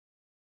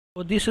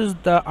So this is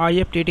the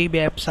IFTT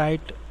website.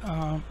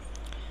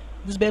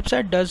 This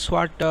website does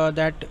what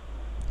that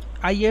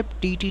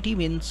IFTTT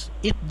means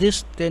if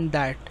this then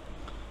that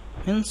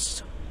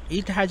means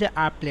it has a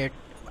applet.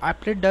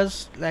 Applet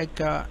does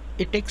like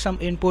it takes some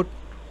input.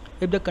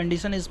 If the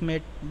condition is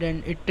met,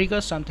 then it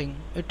triggers something.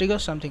 It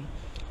triggers something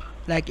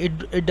like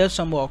it does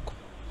some work.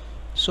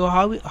 So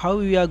how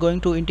we are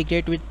going to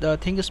integrate with the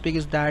Thingspeak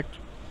is that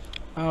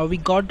we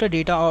got the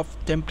data of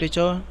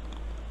temperature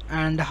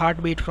and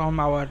heartbeat from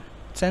our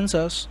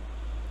sensors.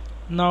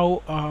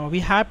 Now we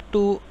have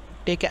to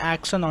take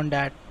action on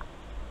that.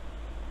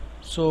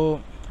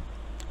 So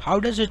how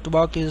does it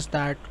work is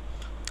that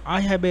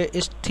I have a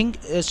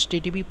Think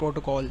HTTP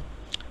protocol.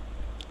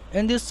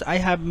 In this I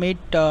have made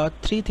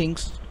three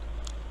things.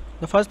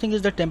 The first thing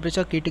is the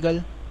temperature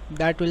critical,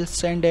 that will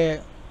send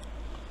a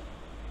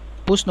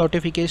push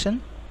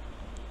notification,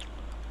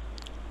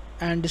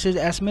 and this is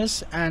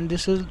SMS, and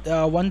this is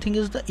one thing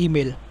is the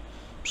email.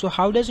 So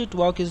how does it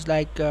work is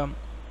like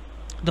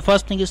the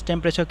first thing is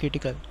temperature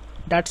critical,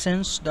 that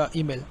sends the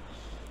email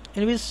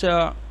in which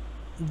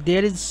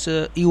there is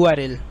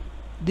URL.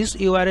 This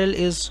URL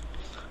is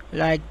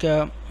like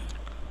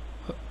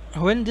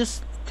when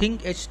this thing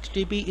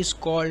HTTP is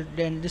called,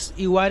 then this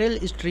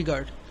URL is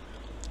triggered.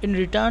 In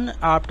return,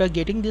 after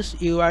getting this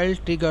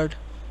URL triggered,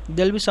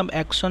 there will be some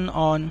action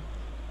on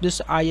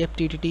this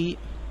IFTTT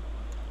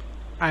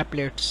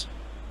applets.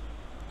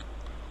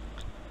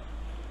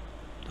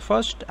 The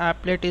first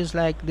applet is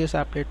like this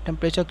applet,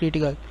 temperature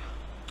critical.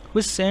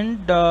 We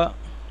send the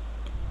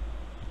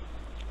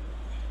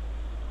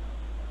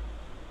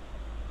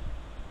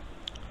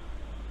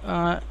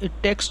it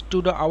text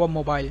to the our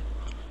mobile.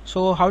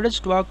 So how does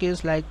it work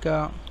is like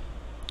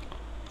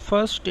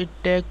first it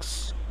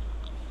takes,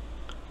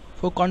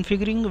 for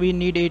configuring we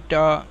need it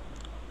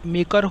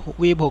maker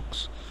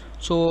webhooks.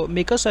 So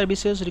maker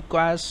services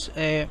requires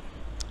a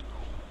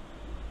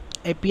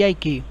API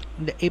key.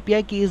 The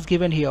API key is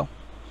given here.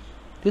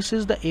 This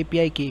is the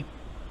API key,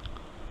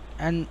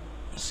 and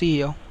see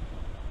here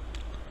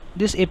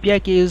this API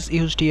key is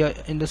used here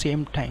in the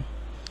same time.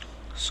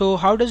 So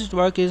how does it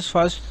work is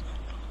first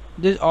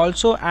there's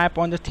also app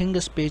on the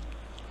Thingspeak.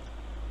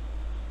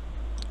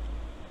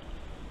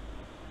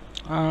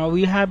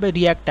 We have a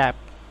React app.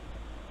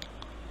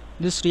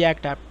 This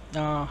React app,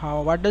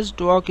 what does it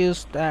work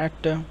is that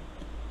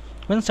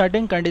when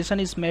certain condition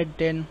is met,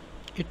 then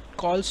it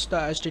calls the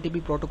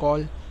HTTP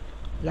protocol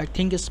like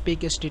Thingspeak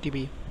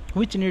HTTP,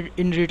 which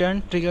in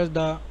return triggers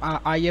the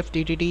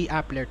IFTTT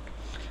applet.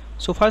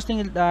 So first thing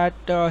is that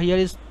here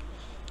is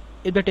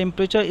if the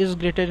temperature is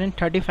greater than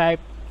 35,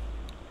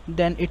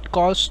 then it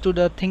calls to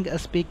the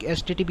Thingspeak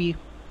HTTP,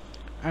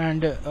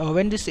 and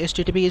when this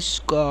HTTP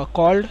is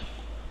called,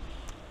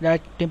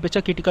 that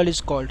temperature critical is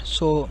called.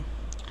 So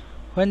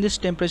when this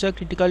temperature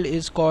critical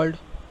is called,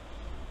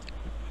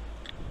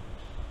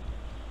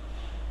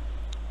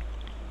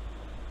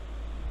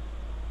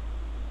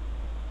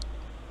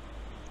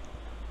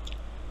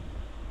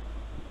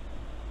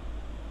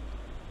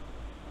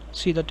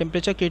 see the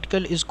temperature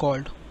critical is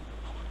called.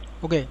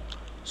 Okay,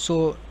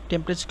 so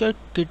temperature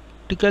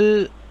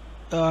critical,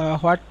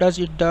 what does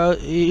it do?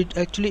 It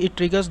actually it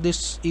triggers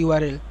this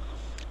URL,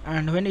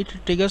 and when it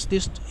triggers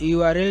this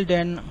URL,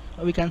 then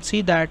we can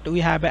see that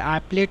we have an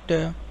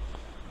applet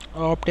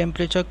of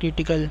temperature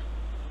critical.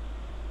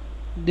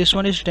 This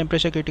one is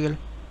temperature critical.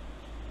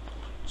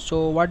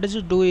 So what does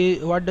it do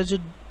is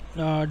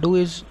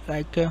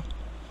like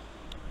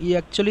it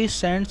actually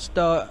sends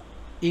the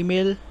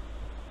email,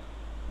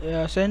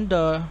 send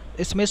the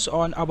SMS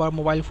on our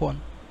mobile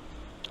phone.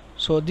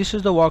 So this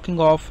is the working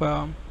of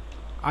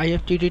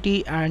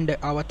IFTTT and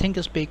our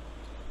Thingspeak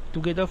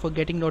together for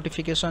getting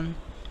notification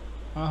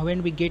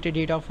when we get a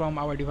data from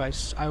our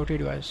device, IoT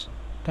device.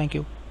 Thank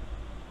you.